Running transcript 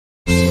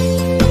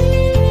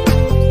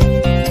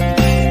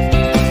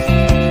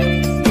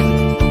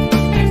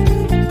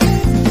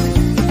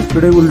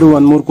Today we'll do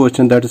one more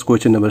question, that is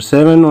question number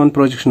 7 on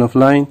projection of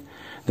line.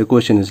 The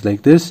question is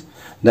like this.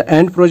 The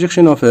end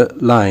projection of a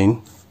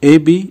line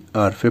AB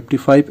are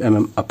 55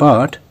 mm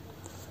apart.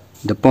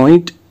 The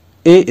point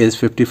A is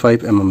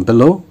 55 mm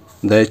below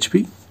the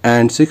HP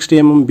and 60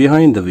 mm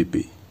behind the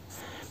VP.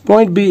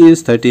 Point B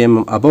is 30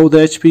 mm above the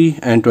HP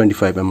and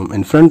 25 mm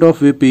in front of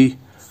VP.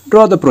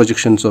 Draw the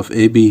projections of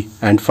AB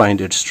and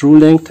find its true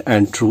length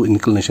and true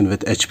inclination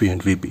with HP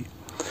and VP.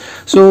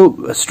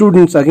 So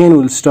students, again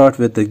will start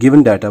with the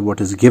given data,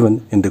 what is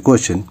given in the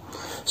question.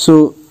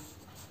 So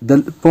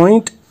the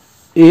point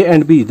A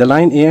and B, the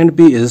line A and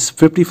B is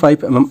 55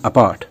 mm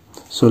apart.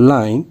 So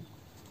line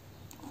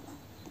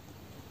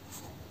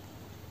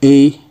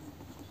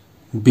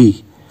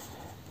AB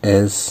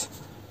is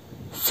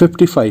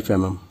 55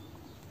 mm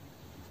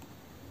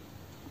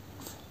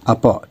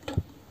apart.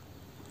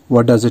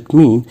 What does it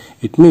mean?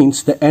 It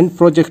means the end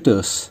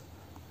projectors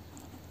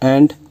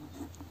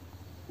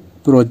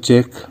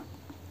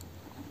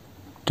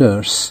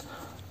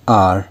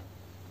are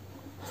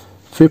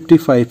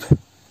 55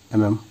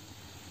 mm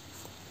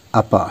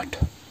apart.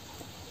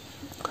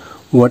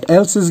 What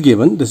else is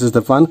given? This is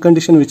the one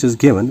condition which is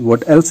given.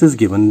 What else is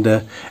given?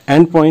 The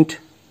end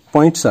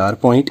points are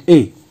point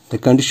A. The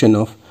condition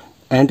of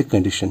end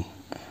condition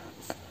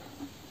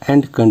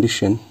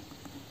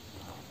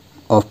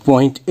of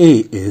point A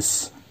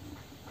is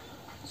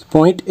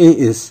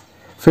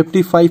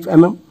 55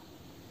 mm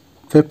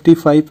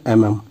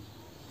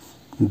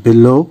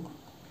below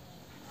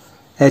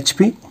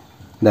HP.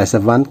 That's a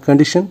one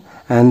condition,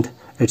 and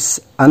its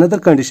another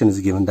condition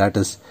is given, that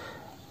is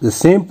the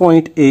same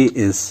point A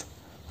is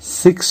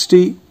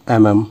 60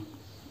 mm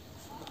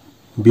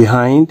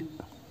behind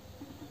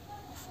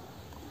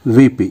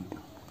VP,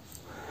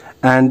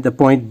 and the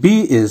point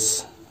B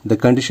is, the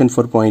condition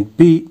for point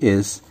B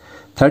is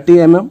 30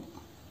 mm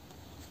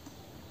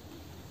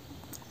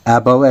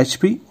above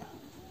HP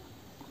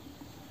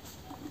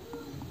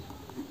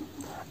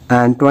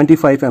and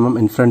 25 mm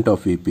in front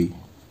of VP.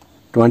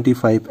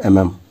 25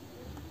 mm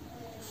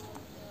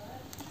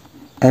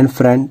in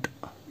front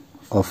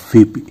of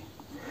VP.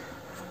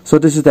 So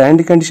this is the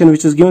end condition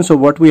which is given. So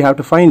what we have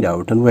to find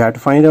out, and we have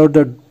to find out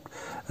the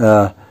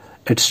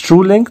its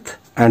true length,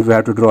 and we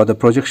have to draw the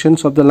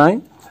projections of the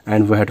line,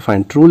 and we have to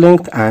find true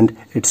length and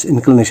its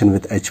inclination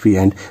with HP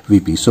and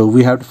VP. So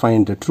we have to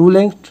find the true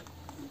length,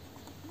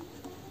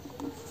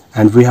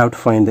 and we have to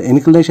find the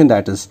inclination,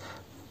 that is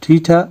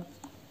theta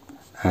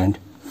and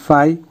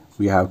phi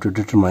we have to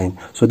determine.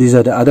 So these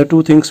are the other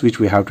two things which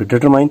we have to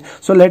determine.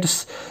 So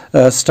let's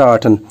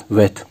start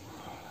with,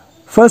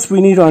 first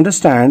we need to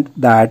understand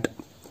that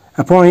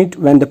a point,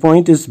 when the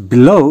point is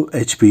below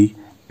HP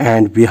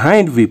and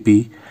behind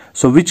VP,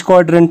 so which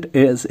quadrant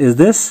is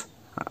this?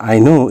 I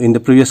know in the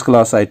previous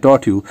class I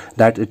taught you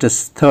that it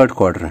is third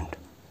quadrant.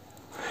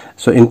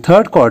 So in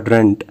third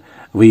quadrant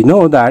we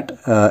know that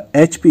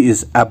HP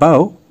is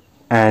above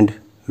and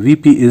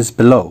VP is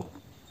below.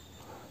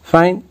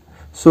 Fine.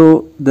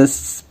 So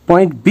this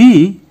point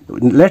B,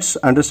 let's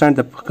understand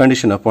the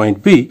condition of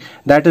point B,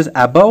 that is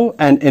above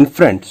and in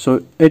front.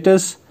 So it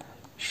is,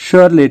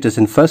 surely it is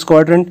in first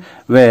quadrant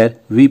where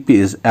VP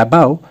is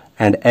above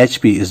and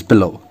HP is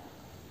below.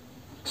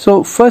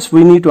 So first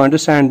we need to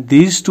understand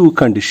these two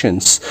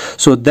conditions.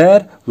 So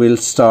there we'll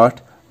start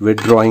with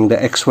drawing the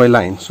XY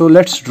line. So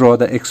let's draw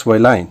the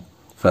XY line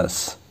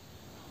first.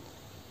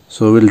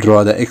 So we'll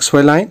draw the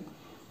XY line.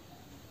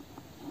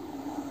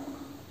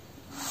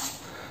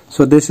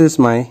 So this is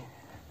my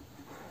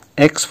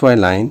XY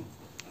line,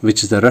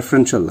 which is the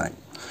referential line.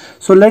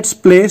 So let's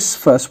place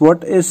first,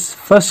 what is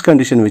first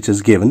condition which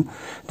is given?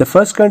 The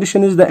first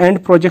condition is the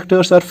end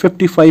projectors are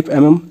 55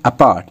 mm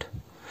apart.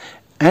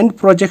 End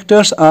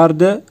projectors are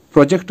the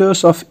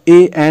projectors of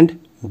A and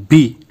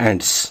B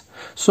ends.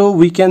 So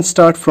we can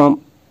start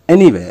from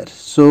anywhere.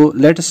 So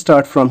let us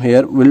start from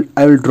here.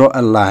 I will draw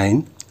a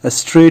line, a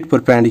straight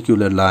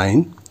perpendicular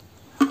line.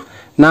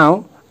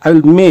 Now I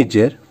will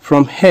measure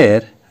from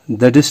here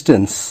the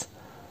distance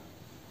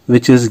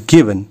which is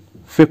given,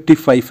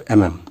 55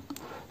 mm.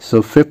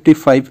 So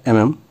 55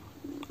 mm,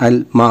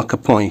 I'll mark a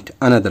point,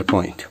 another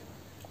point.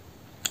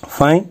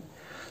 Fine.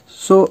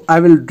 So I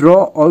will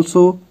draw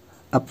also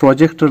a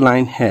projector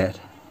line here.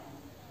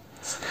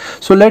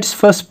 So let's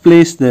first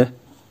place the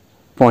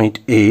point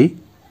A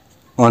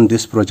on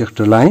this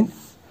projector line.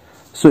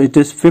 So it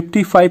is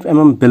 55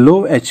 mm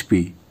below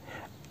HP.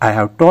 I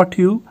have taught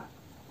you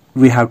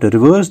we have to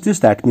reverse this,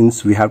 that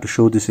means we have to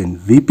show this in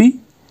VP,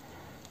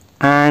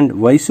 and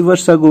vice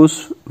versa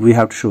goes, we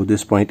have to show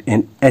this point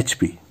in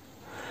HP.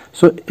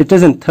 So it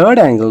is in third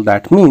angle,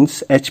 that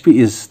means HP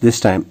is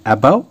this time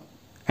above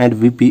and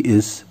VP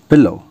is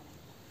below.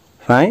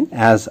 Fine,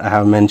 as I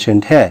have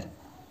mentioned here.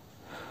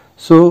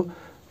 So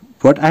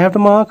what I have to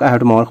mark? I have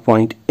to mark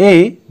point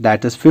A,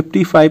 that is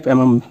 55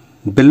 mm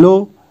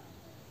below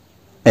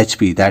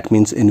HP, that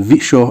means in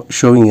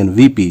showing in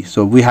VP.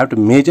 So we have to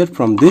measure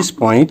from this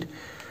point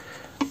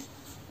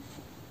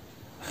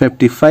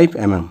 55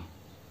 mm.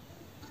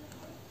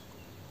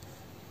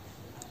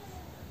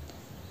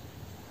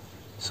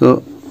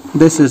 So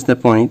this is the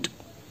point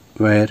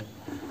where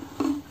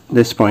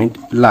this point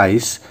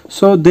lies.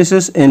 So this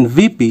is in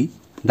VP,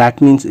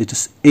 that means it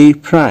is A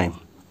prime.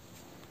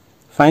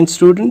 Fine,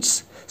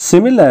 students.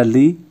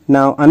 Similarly,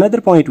 now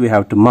another point we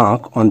have to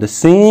mark on the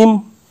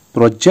same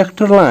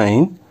projector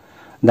line,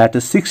 that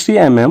is 60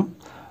 mm.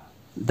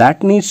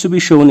 That needs to be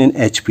shown in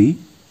HP,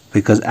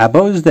 because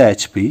above is the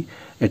HP.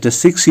 It is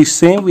 60.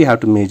 Same we have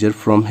to measure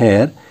from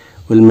here.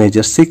 We'll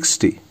measure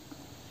 60.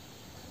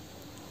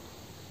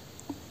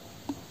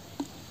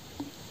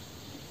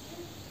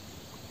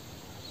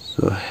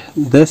 So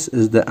this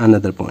is the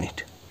another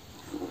point.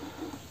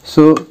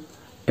 So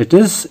it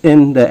is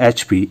in the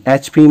HP.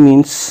 HP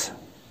means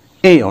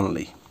A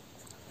only.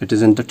 It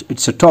is in the,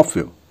 it's a top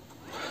view.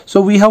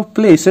 So we have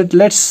placed it.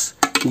 Let's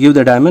give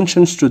the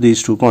dimensions to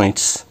these 2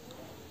 points.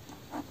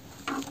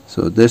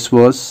 So this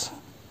was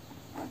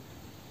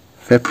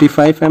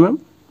 55 mm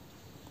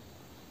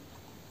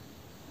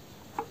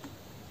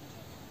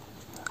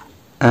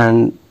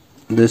and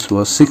this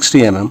was 60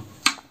 mm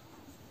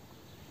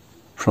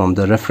from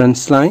the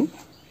reference line.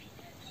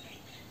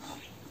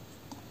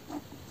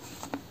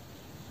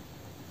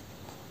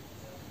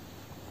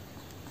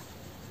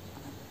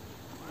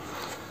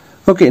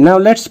 Okay, now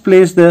let's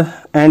place the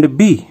end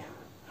B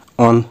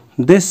on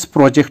this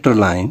projector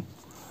line,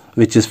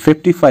 which is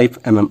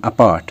 55 mm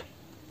apart.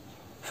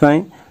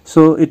 Fine.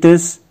 So it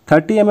is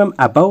 30 mm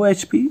above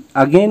HP.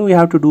 Again we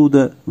have to do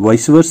the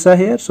vice versa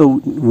here. So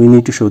we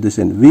need to show this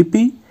in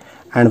VP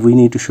and we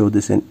need to show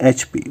this in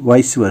HP,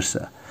 vice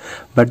versa.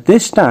 But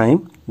this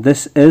time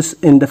this is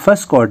in the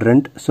first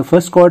quadrant. So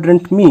first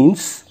quadrant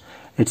means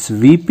it's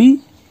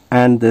VP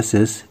and this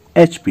is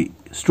HP.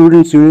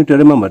 Students, you need to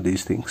remember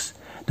these things.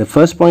 The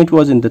first point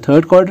was in the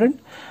third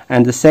quadrant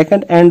and the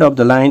second end of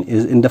the line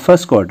is in the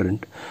first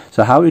quadrant.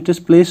 So how it is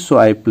placed? So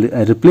I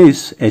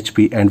replace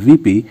HP and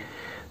VP.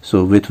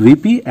 So with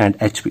VP and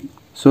HP.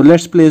 So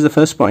let's place the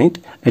first point.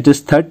 It is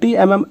 30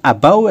 mm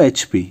above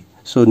HP.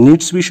 So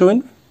needs to be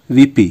shown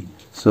VP.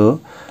 So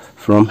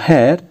from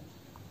here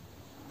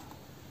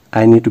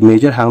I need to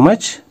measure how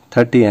much?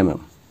 30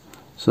 mm.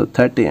 So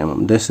 30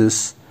 mm. This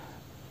is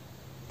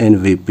in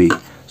VP.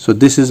 So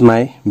this is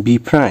my B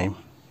prime.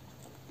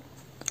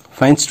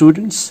 Fine,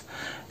 students.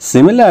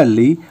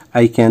 Similarly,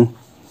 I can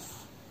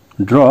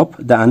drop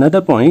the another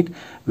point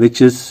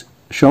which is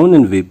shown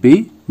in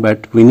VP,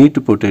 but we need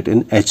to put it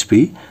in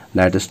HP.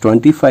 That is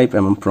 25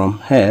 mm. From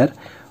here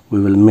we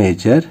will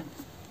measure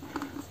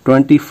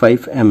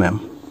 25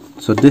 mm.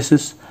 So this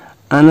is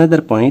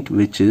another point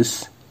which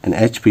is in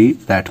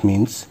HP, that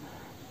means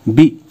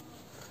B.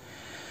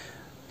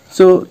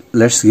 So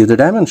let's give the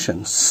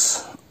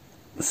dimensions.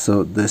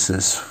 So this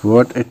is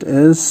what it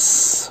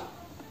is.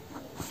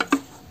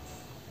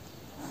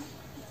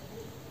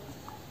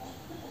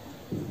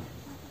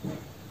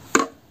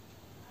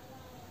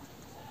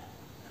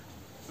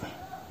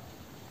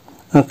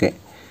 Okay,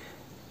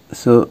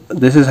 so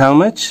this is how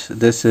much?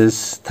 This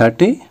is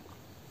 30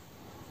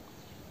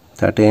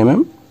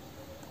 mm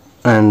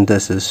and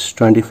this is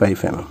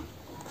 25 mm.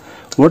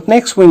 What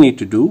next we need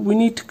to do? We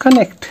need to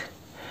connect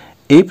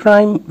A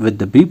prime with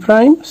the B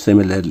prime,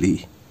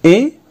 similarly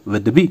A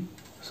with the B.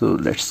 So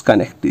let's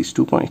connect these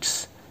 2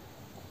 points.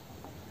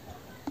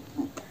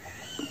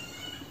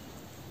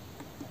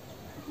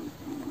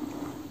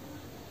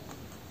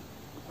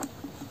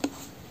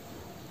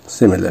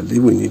 Similarly,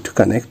 we need to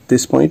connect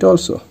this point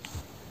also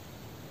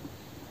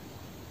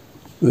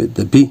with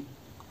the B.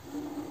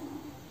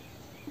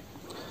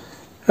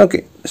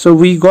 Okay, so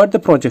we got the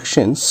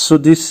projections. So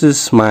this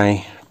is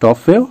my top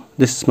view,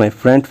 this is my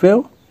front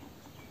view,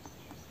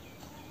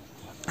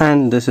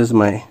 and this is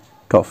my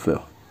top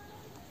view.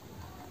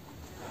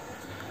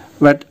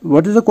 But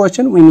what is the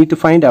question? We need to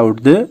find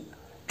out the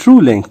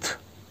true length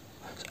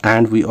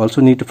and we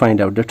also need to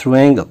find out the true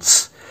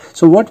angles.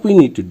 So what we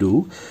need to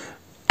do,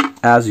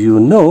 as you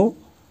know,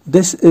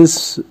 this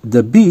is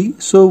the B,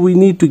 so we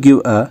need to give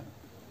a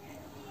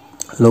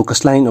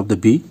locus line of the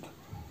B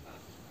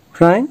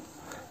prime.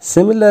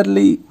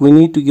 Similarly, we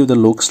need to give the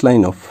locus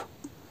line of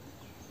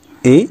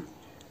A,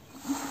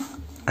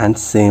 and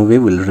same way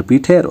we'll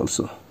repeat here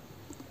also.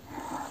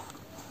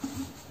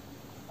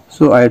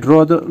 So I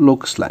draw the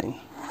locus line.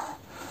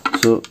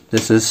 So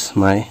this is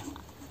my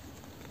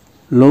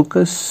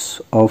locus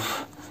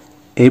of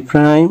A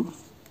prime,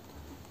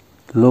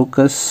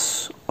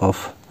 locus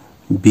of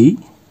B,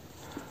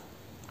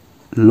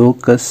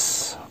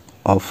 locus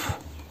of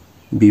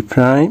B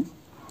prime,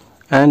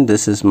 and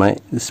this is my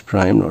this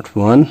prime, not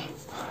 1,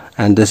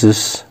 and this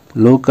is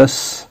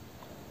locus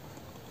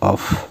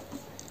of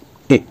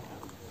A.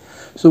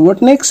 So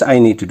what next I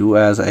need to do,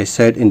 as I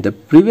said in the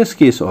previous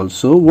case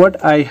also,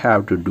 what I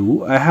have to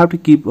do, I have to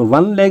keep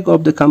one leg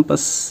of the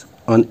compass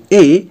on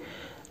A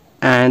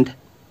and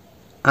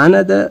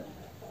another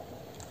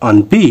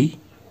on B.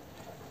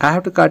 I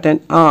have to cut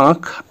an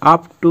arc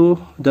up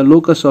to the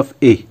locus of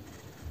A,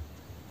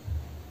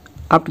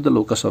 up to the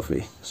locus of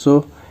A.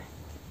 So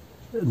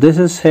this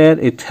is here,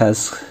 it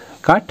has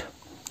cut.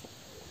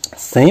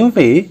 Same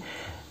way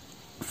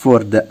for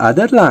the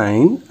other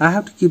line, I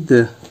have to keep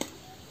the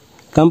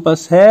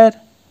compass here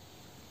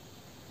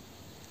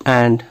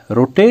and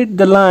rotate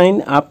the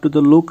line up to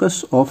the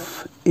locus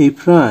of A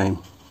prime.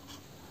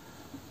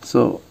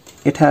 So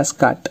it has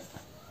cut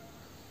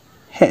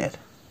here.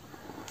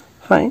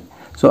 Fine.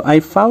 So I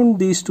found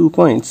these 2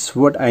 points.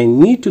 What I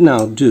need to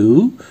now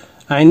do,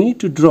 I need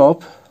to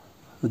drop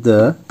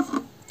the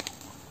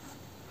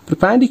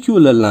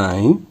perpendicular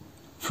line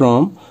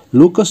from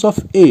locus of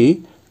A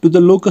to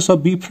the locus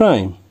of B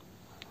prime.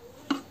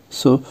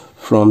 So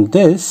from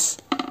this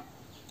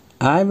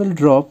I will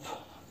drop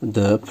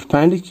the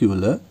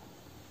perpendicular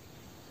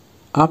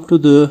up to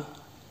the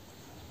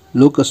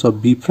locus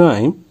of B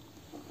prime.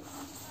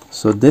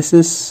 So this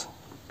is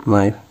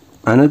my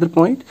another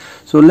point.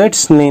 So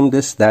let's name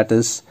this, that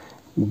is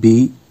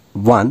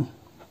B1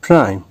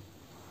 prime.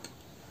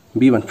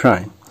 B1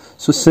 prime.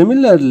 So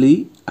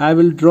similarly I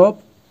will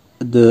drop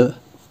the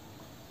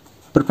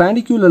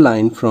perpendicular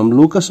line from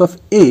locus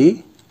of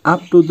A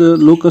up to the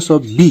locus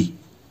of B.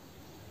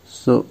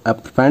 So a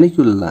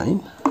perpendicular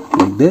line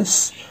like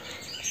this.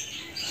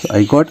 So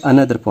I got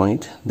another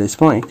point, this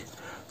point.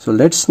 So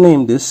let's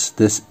name this,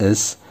 this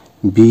is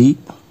B1.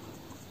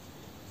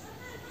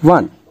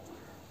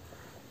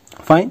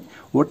 Fine.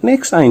 What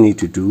next I need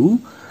to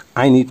do?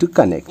 I need to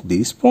connect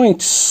these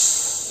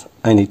points.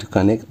 I need to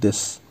connect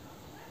this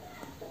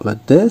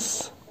with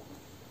this.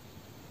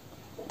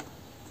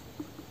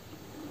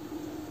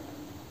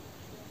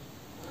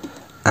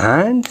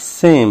 And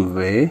same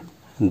way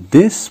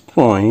this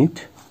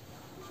point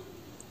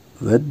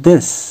with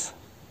this.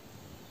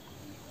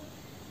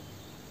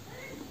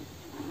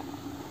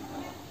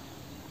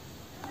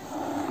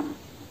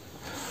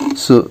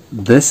 So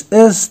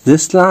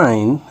this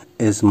line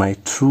is my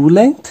true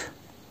length.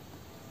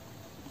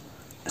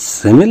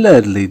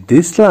 Similarly,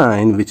 this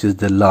line, which is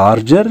the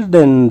larger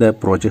than the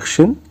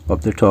projection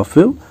of the top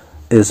view,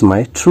 is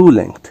my true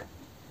length.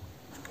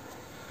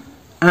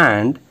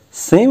 And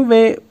same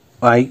way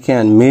I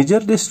can measure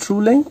this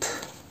true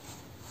length.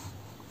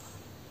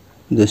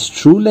 This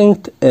true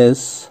length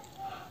is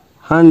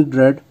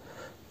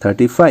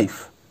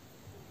 135.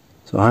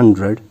 So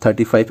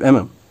 135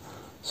 mm.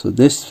 So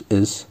this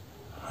is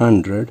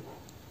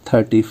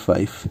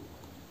 135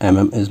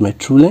 mm is my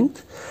true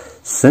length.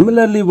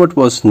 Similarly, what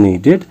was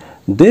needed,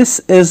 this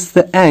is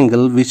the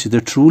angle which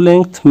the true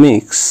length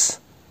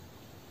makes.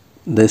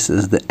 This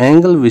is the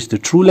angle which the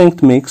true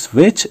length makes,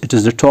 which it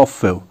is the top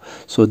view.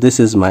 So this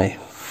is my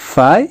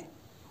phi,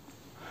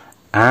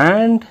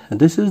 and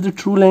this is the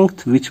true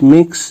length which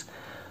makes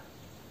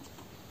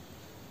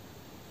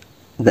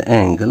the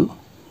angle.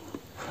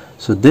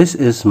 So this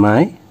is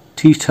my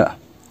theta.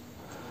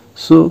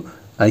 So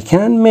I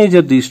can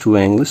measure these two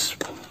angles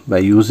by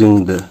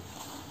using the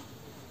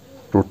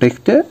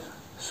protractor.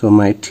 So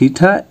my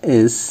theta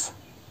is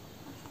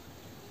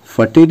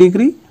 40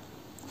 degree.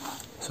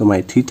 So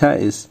my theta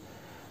is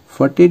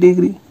 40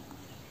 degree.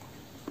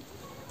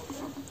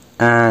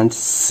 And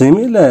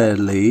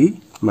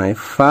similarly my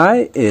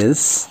phi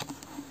is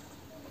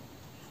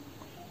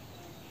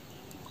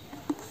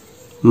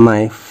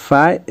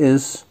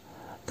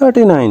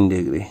 39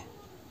 degree.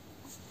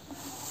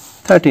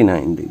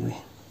 39 degree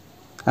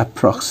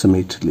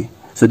approximately.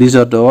 So these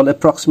are all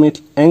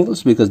approximate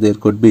angles because there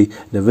could be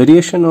the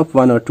variation of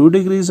 1 or 2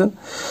 degrees.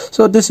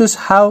 So this is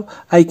how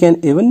I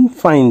can even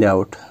find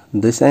out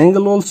this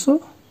angle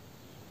also.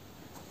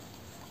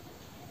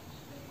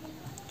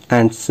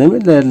 And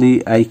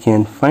similarly I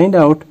can find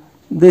out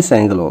this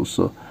angle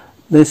also.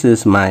 This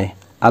is my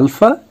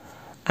alpha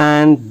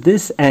and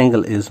this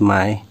angle is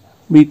my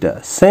beta.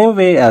 Same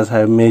way as I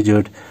have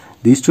measured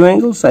these two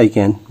angles, I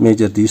can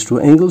measure these two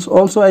angles.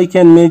 Also I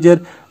can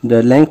measure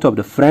the length of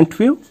the front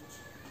view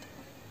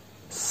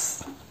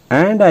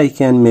and I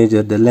can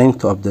measure the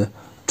length of the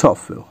top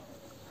view.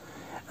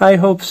 I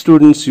hope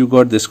students you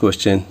got this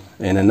question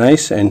in a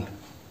nice and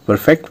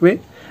perfect way,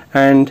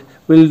 and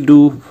we'll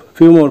do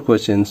few more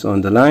questions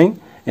on the line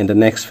in the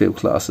next few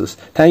classes.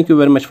 Thank you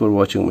very much for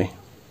watching me.